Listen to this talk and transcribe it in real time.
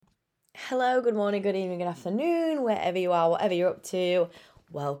Hello, good morning, good evening, good afternoon, wherever you are, whatever you're up to.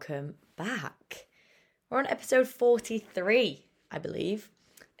 Welcome back. We're on episode 43, I believe.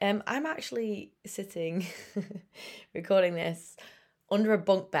 I'm actually sitting, recording this under a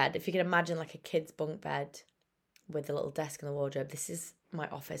bunk bed. If you can imagine like a kid's bunk bed with a little desk and a wardrobe. This is my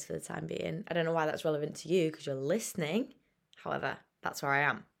office for the time being. I don't know why that's relevant to you because you're listening. However, that's where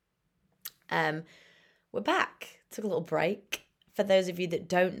I am. We're back. Took a little break. For those of you that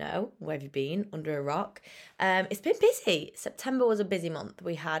don't know, where have you been? Under a rock. It's been busy. September was a busy month.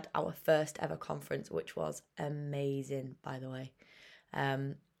 We had our first ever conference, which was amazing, by the way.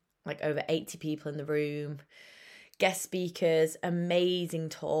 Like over 80 people in the room, guest speakers, amazing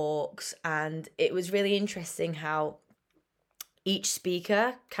talks. And it was really interesting how each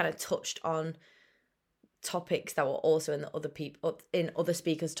speaker kind of touched on topics that were also in other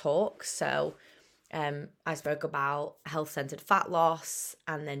speakers' talks. So I spoke about health-centered fat loss,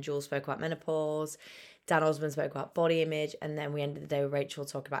 and then Jules spoke about menopause. Dan Osmond spoke about body image, and then we ended the day with Rachel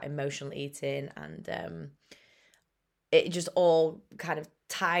talking about emotional eating, and it just all kind of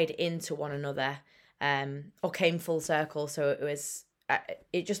tied into one another, or came full circle. So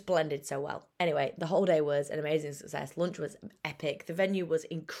it just blended so well. Anyway, the whole day was an amazing success. Lunch was epic. The venue was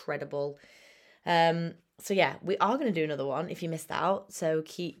incredible. So yeah, we are going to do another one if you missed out. So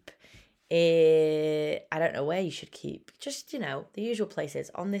keep I don't know where you should keep, just, the usual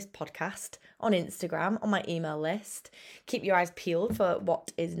places, on this podcast, on Instagram, on my email list. Keep your eyes peeled for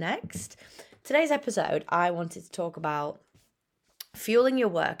what is next. Today's episode, I wanted to talk about fueling your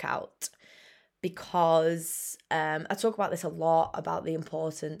workout, because I talk about this a lot, about the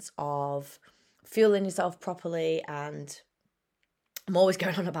importance of fueling yourself properly, and I'm always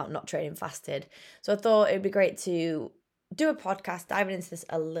going on about not training fasted. So I thought it'd be great to do a podcast diving into this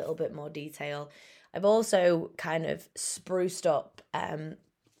a little bit more detail. I've also kind of spruced up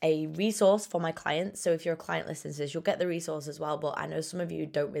a resource for my clients. So if you're a client listening to this, you'll get the resource as well. But I know some of you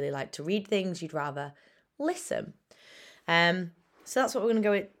don't really like to read things. You'd rather listen. So that's what we're going to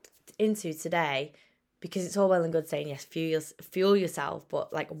go into today, because it's all well and good saying, yes, fuel yourself.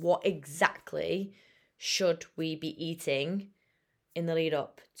 But like, what exactly should we be eating in the lead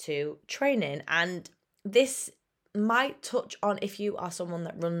up to training? And this might touch on if you are someone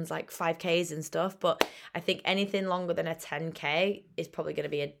that runs like 5Ks and stuff, but I think anything longer than a 10K is probably going to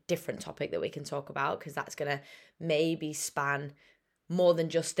be a different topic that we can talk about, because that's going to maybe span more than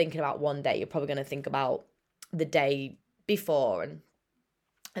just thinking about one day. You're probably going to think about the day before, and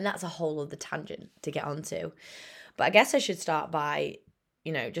that's a whole other tangent to get onto. But I guess I should start by,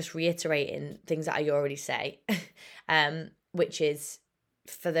 just reiterating things that I already say, which is,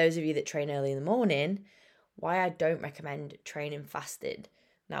 for those of you that train early in the morning, why I don't recommend training fasted.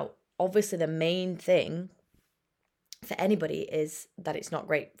 Now, obviously the main thing for anybody is that it's not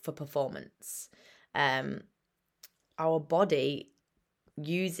great for performance. Our body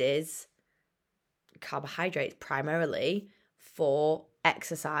uses carbohydrates primarily for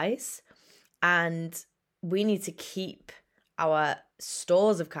exercise, and we need to keep our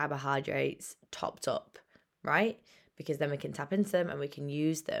stores of carbohydrates topped up, right? Because then we can tap into them and we can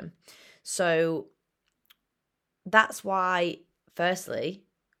use them. So that's why, firstly,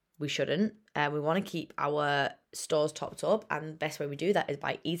 we shouldn't. We want to keep our stores topped up, and the best way we do that is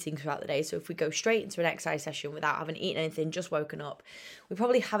by eating throughout the day. So if we go straight into an exercise session without having eaten anything, just woken up, we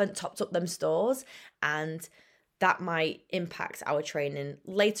probably haven't topped up them stores, and that might impact our training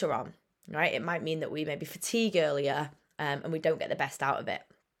later on, right? It might mean that we maybe fatigue earlier, and we don't get the best out of it.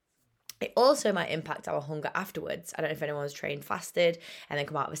 It also might impact our hunger afterwards. I don't know if anyone's trained fasted and then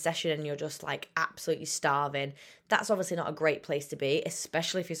come out of a session and you're just like absolutely starving. That's obviously not a great place to be,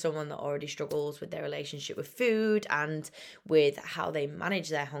 especially if you're someone that already struggles with their relationship with food and with how they manage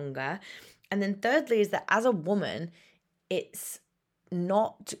their hunger. And then thirdly is that as a woman, it's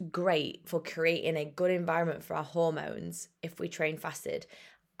not great for creating a good environment for our hormones if we train fasted.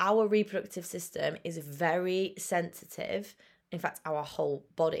 Our reproductive system is very sensitive. In fact, our whole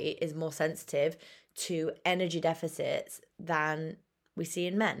body is more sensitive to energy deficits than we see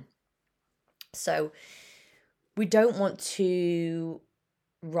in men. So we don't want to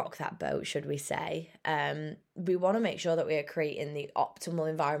rock that boat, should we say. We want to make sure that we are creating the optimal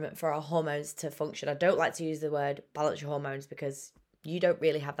environment for our hormones to function. I don't like to use the word balance your hormones, because you don't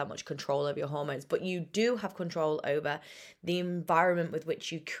really have that much control over your hormones, but you do have control over the environment with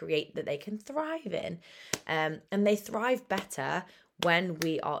which you create that they can thrive in. And they thrive better when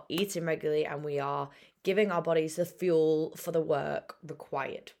we are eating regularly and we are giving our bodies the fuel for the work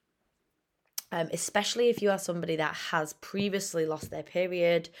required. Especially if you are somebody that has previously lost their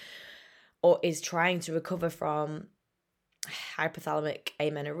period or is trying to recover from hypothalamic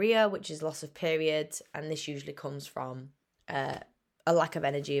amenorrhea, which is loss of period, and this usually comes from a lack of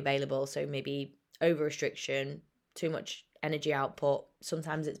energy available. So maybe over restriction, too much energy output.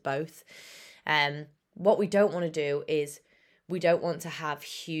 Sometimes it's both. What we don't want to do is we don't want to have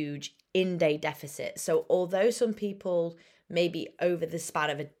huge in-day deficits. So although some people maybe over the span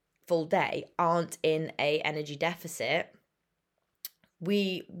of a full day aren't in a energy deficit,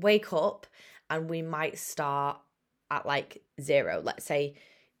 we wake up and we might start at like 0, let's say,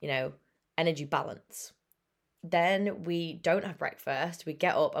 energy balance. Then we don't have breakfast, we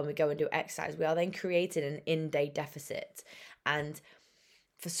get up and we go and do exercise. We are then creating an in-day deficit. And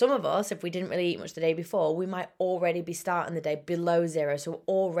for some of us, if we didn't really eat much the day before, we might already be starting the day below 0. So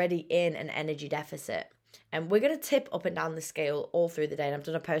we're already in an energy deficit. And we're going to tip up and down the scale all through the day. And I've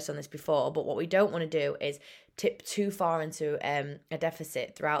done a post on this before, but what we don't want to do is tip too far into a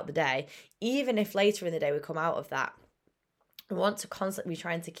deficit throughout the day. Even if later in the day we come out of that, we want to constantly be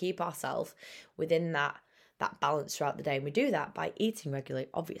trying to keep ourselves within that balance throughout the day. And we do that by eating regularly,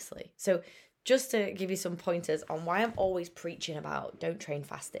 obviously. So just to give you some pointers on why I'm always preaching about don't train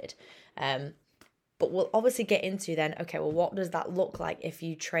fasted. But we'll obviously get into then, okay, well, what does that look like if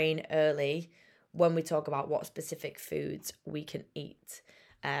you train early when we talk about what specific foods we can eat.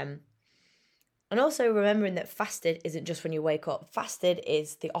 And also remembering that fasted isn't just when you wake up. Fasted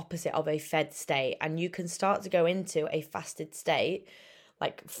is the opposite of a fed state. And you can start to go into a fasted state,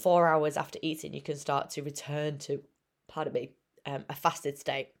 like 4 hours after eating, you can start to return to, a fasted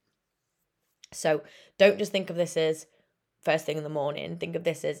state. So don't just think of this as first thing in the morning. Think of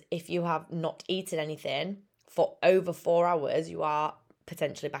this as if you have not eaten anything for over 4 hours, you are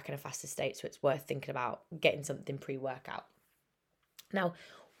potentially back in a fasted state. So it's worth thinking about getting something pre-workout. Now,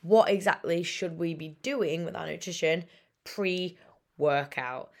 what exactly should we be doing with our nutrition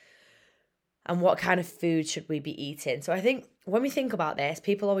pre-workout? And what kind of food should we be eating? So I think when we think about this,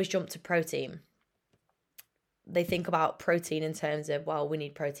 people always jump to protein. They think about protein in terms of, well, we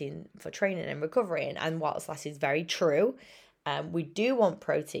need protein for training and recovering. And whilst that is very true, we do want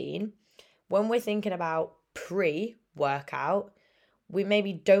protein. When we're thinking about pre-workout, we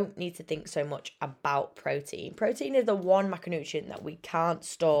maybe don't need to think so much about protein. Protein is the one macronutrient that we can't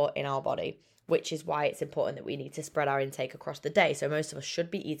store in our body, which is why it's important that we need to spread our intake across the day. So most of us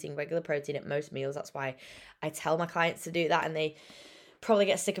should be eating regular protein at most meals. That's why I tell my clients to do that, and they probably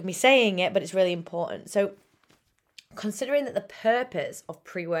get sick of me saying it, but it's really important. So considering that the purpose of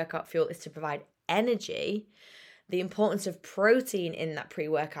pre-workout fuel is to provide energy, the importance of protein in that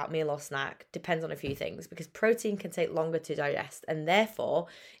pre-workout meal or snack depends on a few things, because protein can take longer to digest and therefore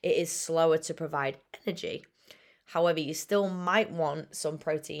it is slower to provide energy. However, you still might want some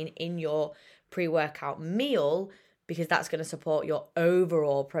protein in your pre-workout meal because that's going to support your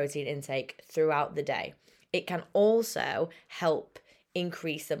overall protein intake throughout the day. It can also help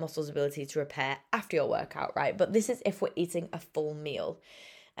increase the muscle's ability to repair after your workout, right? But this is if we're eating a full meal.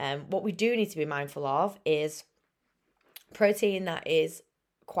 What we do need to be mindful of is protein that is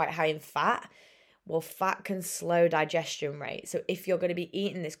quite high in fat. Well, fat can slow digestion rate. So if you're going to be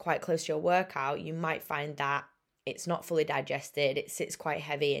eating this quite close to your workout, you might find that it's not fully digested, it sits quite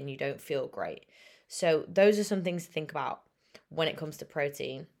heavy and you don't feel great. So those are some things to think about when it comes to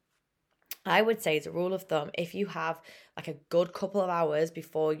protein. I would say as a rule of thumb, if you have like a good couple of hours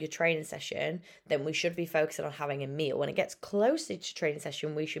before your training session, then we should be focusing on having a meal. When it gets closer to training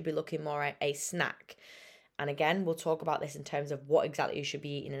session, we should be looking more at a snack. And again, we'll talk about this in terms of what exactly you should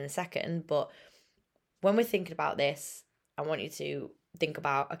be eating in a second. But when we're thinking about this, I want you to think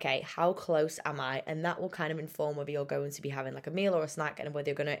about, okay, how close am I? And that will kind of inform whether you're going to be having like a meal or a snack and whether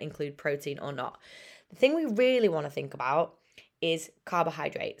you're going to include protein or not. The thing we really want to think about is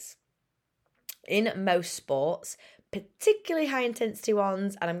carbohydrates. In most sports, particularly high intensity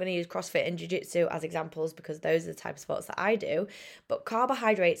ones, and I'm going to use CrossFit and Jiu-Jitsu as examples because those are the type of sports that I do, but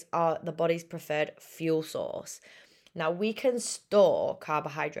carbohydrates are the body's preferred fuel source. Now, we can store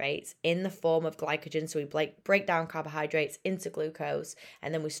carbohydrates in the form of glycogen, so we break down carbohydrates into glucose,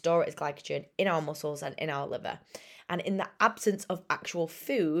 and then we store it as glycogen in our muscles and in our liver. And in the absence of actual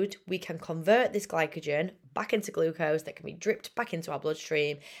food, we can convert this glycogen back into glucose that can be dripped back into our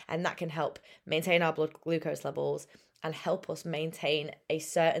bloodstream, and that can help maintain our blood glucose levels and help us maintain a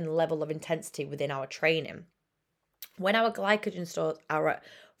certain level of intensity within our training. When our glycogen stores are at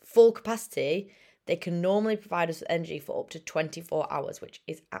full capacity, they can normally provide us with energy for up to 24 hours, which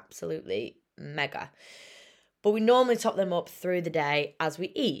is absolutely mega. But we normally top them up through the day as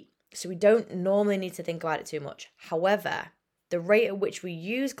we eat. So we don't normally need to think about it too much. However, the rate at which we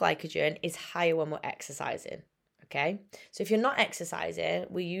use glycogen is higher when we're exercising, okay? So if you're not exercising,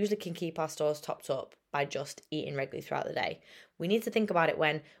 we usually can keep our stores topped up by just eating regularly throughout the day. We need to think about it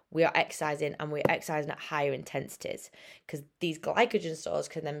when we are exercising and we're exercising at higher intensities, because these glycogen stores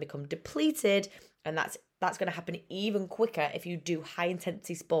can then become depleted, and that's going to happen even quicker if you do high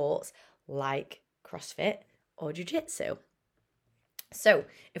intensity sports like CrossFit or jiu-jitsu. So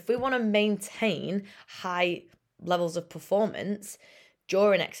if we want to maintain high levels of performance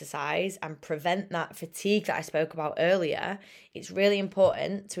during exercise and prevent that fatigue that I spoke about earlier, it's really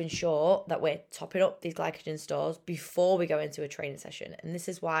important to ensure that we're topping up these glycogen stores before we go into a training session. And this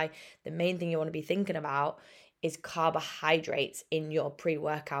is why the main thing you want to be thinking about is carbohydrates in your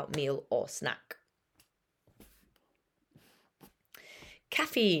pre-workout meal or snack.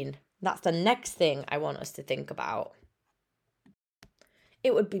 Caffeine, that's the next thing I want us to think about.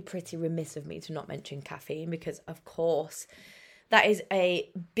 It would be pretty remiss of me to not mention caffeine, because of course that is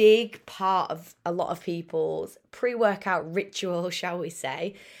a big part of a lot of people's pre-workout ritual, shall we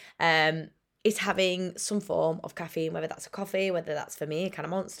say, is having some form of caffeine, whether that's a coffee, whether that's, for me, a kind of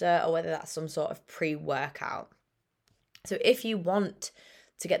Monster, or whether that's some sort of pre-workout. So if you want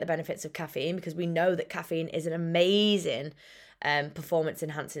to get the benefits of caffeine, because we know that caffeine is an amazing performance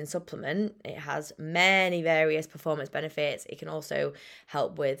enhancing supplement. It has many various performance benefits. It can also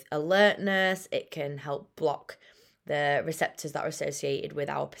help with alertness. It can help block the receptors that are associated with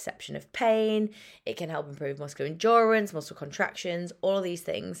our perception of pain. It can help improve muscular endurance, muscle contractions, all of these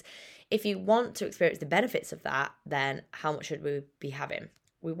things. If you want to experience the benefits of that, then how much should we be having?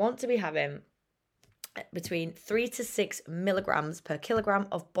 We want to be having between 3 to 6 milligrams per kilogram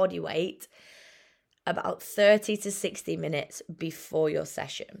of body weight about 30 to 60 minutes before your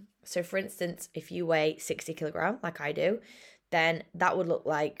session. So for instance, if you weigh 60 kilograms like I do, then that would look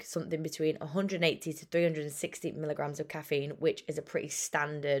like something between 180 to 360 milligrams of caffeine, which is a pretty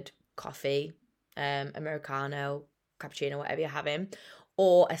standard coffee, Americano, cappuccino, whatever you're having,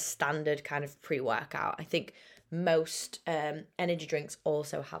 or a standard kind of pre-workout. I think most energy drinks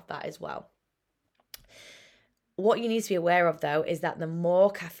also have that as well. What you need to be aware of, though, is that the more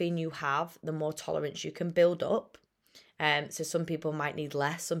caffeine you have, the more tolerance you can build up. So some people might need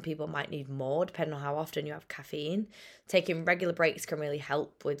less, some people might need more, depending on how often you have caffeine. Taking regular breaks can really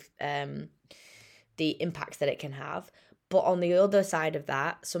help with the impacts that it can have. But on the other side of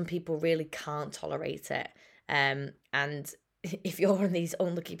that, some people really can't tolerate it. And if you're one of these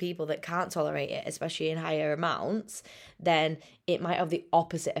unlucky people that can't tolerate it, especially in higher amounts, then it might have the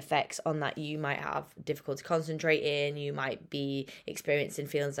opposite effects on that. You might have difficulty concentrating, you might be experiencing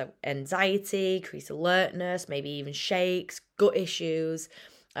feelings of anxiety, increased alertness, maybe even shakes, gut issues,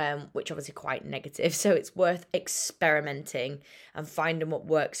 which are obviously quite negative. So it's worth experimenting and finding what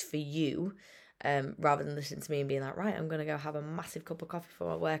works for you, rather than listening to me and being like, right, I'm going to go have a massive cup of coffee for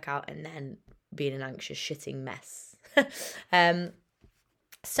my workout and then being an anxious shitting mess.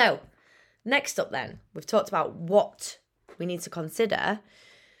 So next up then, we've talked about what we need to consider.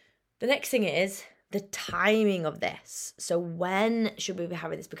 The next thing is the timing of this. So when should we be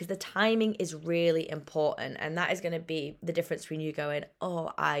having this? Because the timing is really important, and that is going to be the difference between you going,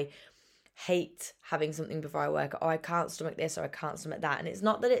 oh, I hate having something before I work, or I can't stomach this, or I can't stomach that. And it's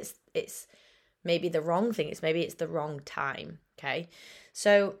not that it's maybe the wrong thing, it's maybe it's the wrong time. Okay.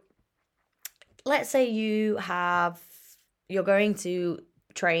 So let's say you're going to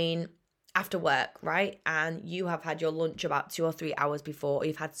train after work, right? And you have had your lunch about 2 or 3 hours before, or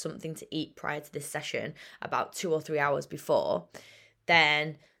you've had something to eat prior to this session about 2 or 3 hours before,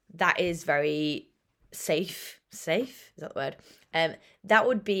 then that is very safe, is that the word? That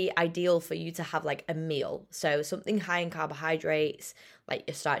would be ideal for you to have like a meal. So something high in carbohydrates, like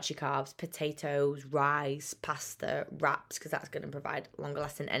your starchy carbs, potatoes, rice, pasta, wraps, because that's going to provide longer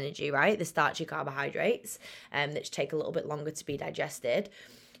lasting energy, right? The starchy carbohydrates, that take a little bit longer to be digested.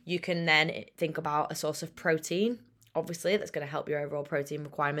 You can then think about a source of protein, obviously, that's going to help your overall protein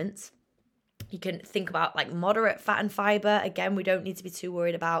requirements. You can think about like moderate fat and fiber. Again, we don't need to be too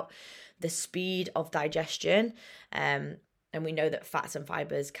worried about the speed of digestion. And we know that fats and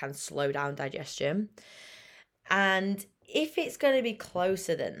fibers can slow down digestion. And if it's going to be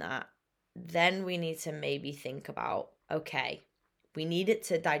closer than that, then we need to maybe think about, okay, we need it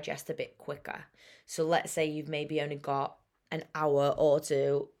to digest a bit quicker. So let's say you've maybe only got an hour or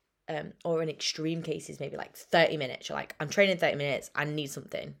two, or in extreme cases, maybe like 30 minutes. You're like, I'm training 30 minutes, I need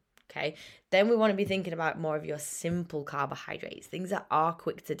something. Okay, then we want to be thinking about more of your simple carbohydrates, things that are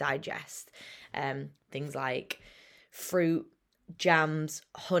quick to digest. Things like fruit, jams,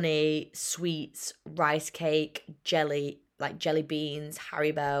 honey, sweets, rice cake, jelly, like jelly beans,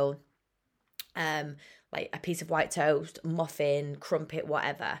 Haribo, like a piece of white toast, muffin, crumpet,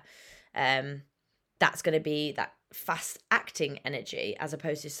 whatever. that's going to be that fast acting energy as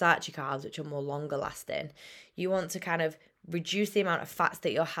opposed to starchy carbs, which are more longer lasting. You want to kind of reduce the amount of fats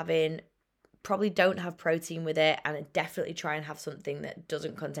that you're having, probably don't have protein with it, and definitely try and have something that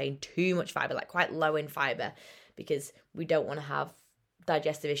doesn't contain too much fiber, like quite low in fiber, because we don't want to have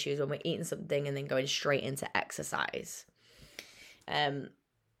digestive issues when we're eating something and then going straight into exercise.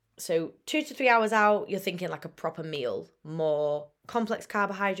 So 2 to 3 hours out, you're thinking like a proper meal, more complex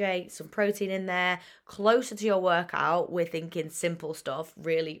carbohydrates, some protein in there. Closer to your workout, we're thinking simple stuff,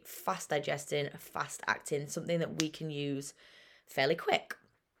 really fast digesting, fast acting, something that we can use fairly quick.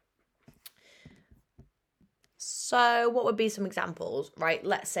 So what would be some examples, right?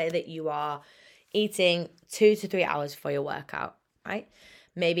 Let's say that you are eating 2 to 3 hours for your workout, right?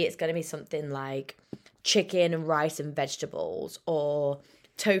 Maybe it's going to be something like chicken and rice and vegetables, or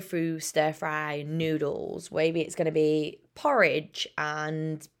tofu stir fry noodles. Maybe it's going to be porridge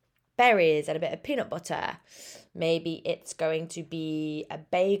and berries and a bit of peanut butter. Maybe it's going to be a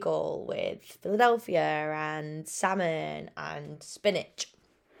bagel with Philadelphia and salmon and spinach.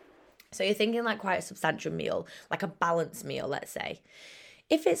 So you're thinking like quite a substantial meal, like a balanced meal, let's say.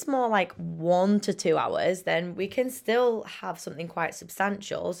 If it's more like 1 to 2 hours, then we can still have something quite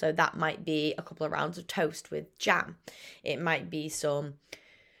substantial. So that might be a couple of rounds of toast with jam. It might be some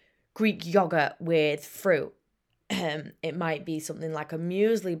Greek yogurt with fruit. It might be something like a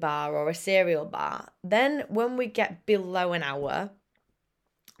muesli bar or a cereal bar. Then when we get below an hour,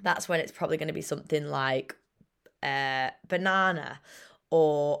 that's when it's probably going to be something like banana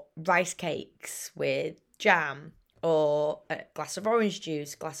or rice cakes with jam, or a glass of orange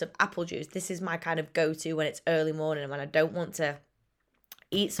juice, glass of apple juice. This is my kind of go-to when it's early morning and when I don't want to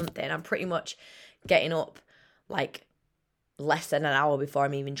eat something. I'm pretty much getting up like less than an hour before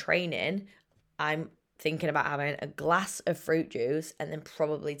I'm even training. I'm thinking about having a glass of fruit juice and then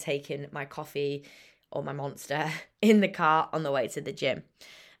probably taking my coffee or my Monster in the car on the way to the gym.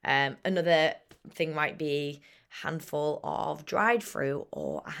 Another thing might be handful of dried fruit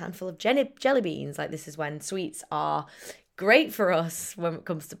or a handful of jelly beans. Like, this is when sweets are great for us when it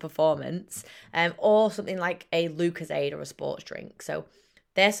comes to performance, or something like a Lucozade or a sports drink. So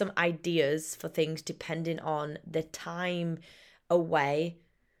there's some ideas for things depending on the time away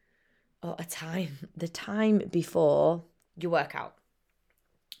or the time before your workout.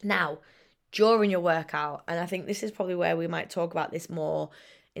 Now, during your workout, and I think this is probably where we might talk about this more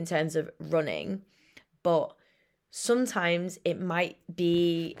in terms of running, but sometimes it might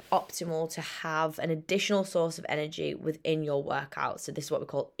be optimal to have an additional source of energy within your workout. So this is what we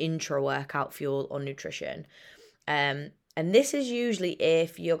call intra-workout fuel or nutrition. And this is usually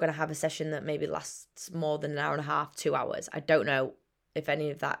if you're going to have a session that maybe lasts more than an hour and a half, 2 hours. I don't know if any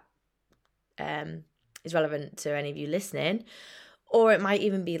of that is relevant to any of you listening. Or it might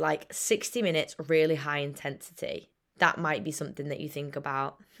even be like 60 minutes, really high intensity. That might be something that you think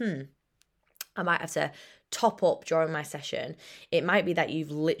about, I might have to top up during my session. It might be that you've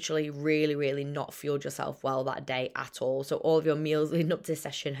literally really, really not fueled yourself well that day at all. So all of your meals leading up to this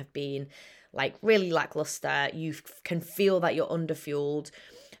session have been like really lackluster. You can feel that you're underfueled.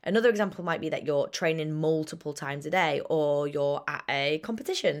 Another example might be that you're training multiple times a day, or you're at a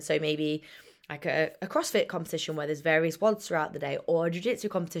competition. So maybe like a CrossFit competition where there's various WODs throughout the day, or a jiu-jitsu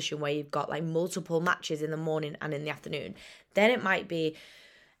competition where you've got like multiple matches in the morning and in the afternoon. Then it might be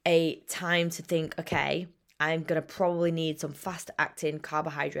a time to think, okay, I'm going to probably need some fast-acting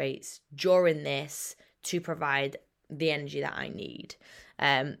carbohydrates during this to provide the energy that I need.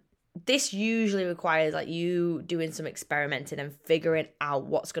 This usually requires like you doing some experimenting and figuring out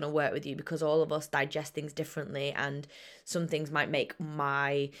what's going to work with you, because all of us digest things differently, and some things might make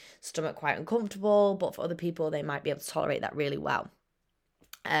my stomach quite uncomfortable, but for other people, they might be able to tolerate that really well.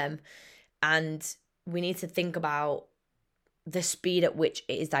 And we need to think about the speed at which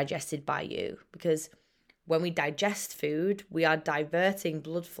it is digested by you, because when we digest food, we are diverting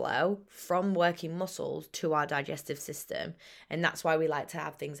blood flow from working muscles to our digestive system. And that's why we like to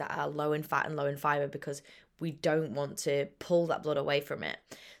have things that are low in fat and low in fiber, because we don't want to pull that blood away from it.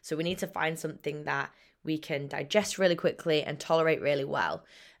 So we need to find something that we can digest really quickly and tolerate really well.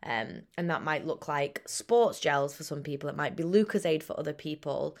 And that might look like sports gels for some people. It might be Lucozade for other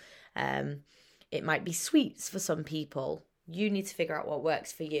people. It might be sweets for some people. You need to figure out what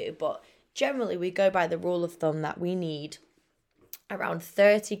works for you. But generally, we go by the rule of thumb that we need around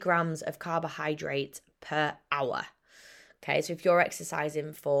 30 grams of carbohydrate per hour. Okay, so if you're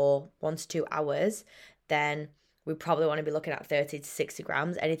exercising for 1 to 2 hours, then we probably want to be looking at 30 to 60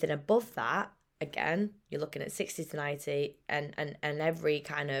 grams. Anything above that, again, you're looking at 60 to 90, and every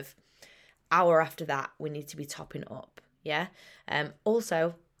kind of hour after that, we need to be topping up. Yeah.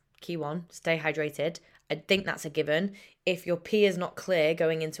 Also, key one, stay hydrated. I think that's a given. If your pee is not clear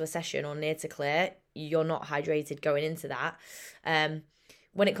going into a session or near to clear, you're not hydrated going into that.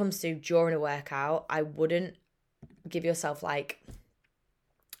 When it comes to during a workout, I wouldn't give yourself like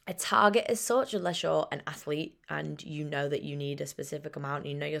a target as such, unless you're an athlete and you know that you need a specific amount,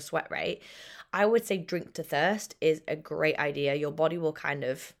 you know your sweat rate. I would say drink to thirst is a great idea. Your body will kind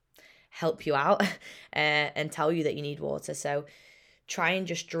of help you out and tell you that you need water. So try and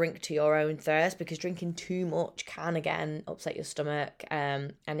just drink to your own thirst, because drinking too much can again upset your stomach.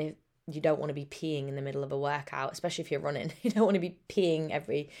 And if you don't want to be peeing in the middle of a workout, especially if you're running, you don't want to be peeing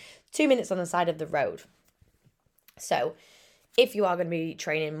every 2 minutes on the side of the road. So if you are going to be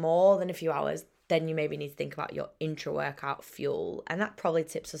training more than a few hours, then you maybe need to think about your intra-workout fuel. And that probably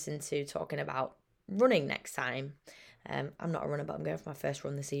tips us into talking about running next time. I'm not a runner, but I'm going for my first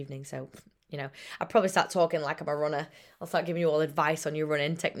run this evening. So, I'll probably start talking like I'm a runner. I'll start giving you all advice on your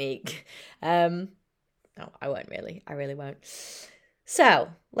running technique. No, I won't really. I really won't. So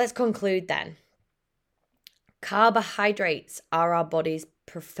let's conclude then. Carbohydrates are our body's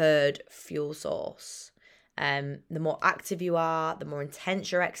preferred fuel source. The more active you are, the more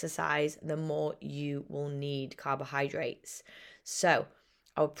intense your exercise, the more you will need carbohydrates. So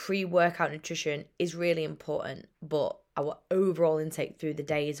our pre-workout nutrition is really important, but our overall intake through the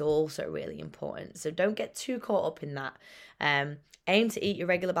day is also really important. So don't get too caught up in that. Aim to eat your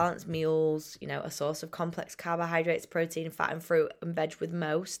regular balanced meals, a source of complex carbohydrates, protein, fat and fruit and veg with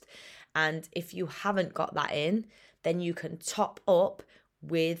most. And if you haven't got that in, then you can top up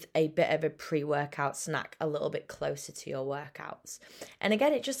with a bit of a pre-workout snack a little bit closer to your workouts. And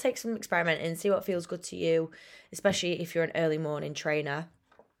again, it just takes some experimenting, see what feels good to you, especially if you're an early morning trainer.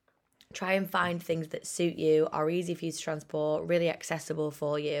 Try and find things that suit you, are easy for you to transport, really accessible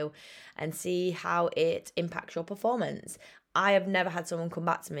for you, and see how it impacts your performance. I have never had someone come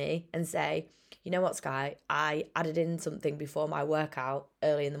back to me and say, you know what, Sky, I added in something before my workout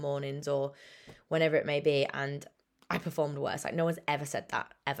early in the mornings or whenever it may be, and I performed worse. Like, no one's ever said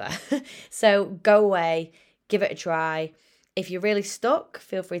that, ever. So go away, give it a try. If you're really stuck,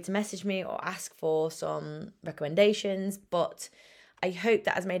 feel free to message me or ask for some recommendations. But I hope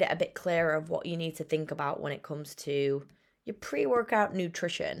that has made it a bit clearer of what you need to think about when it comes to your pre-workout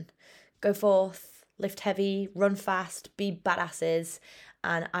nutrition. Go forth, lift heavy, run fast, be badasses,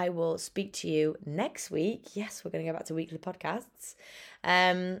 and I will speak to you next week. Yes, we're going to go back to weekly podcasts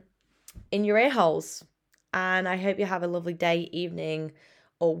in your ear holes. And I hope you have a lovely day, evening,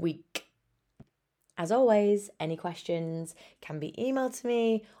 or week. As always, any questions can be emailed to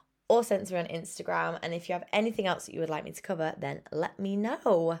me or sent to me on Instagram. And if you have anything else that you would like me to cover, then let me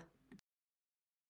know.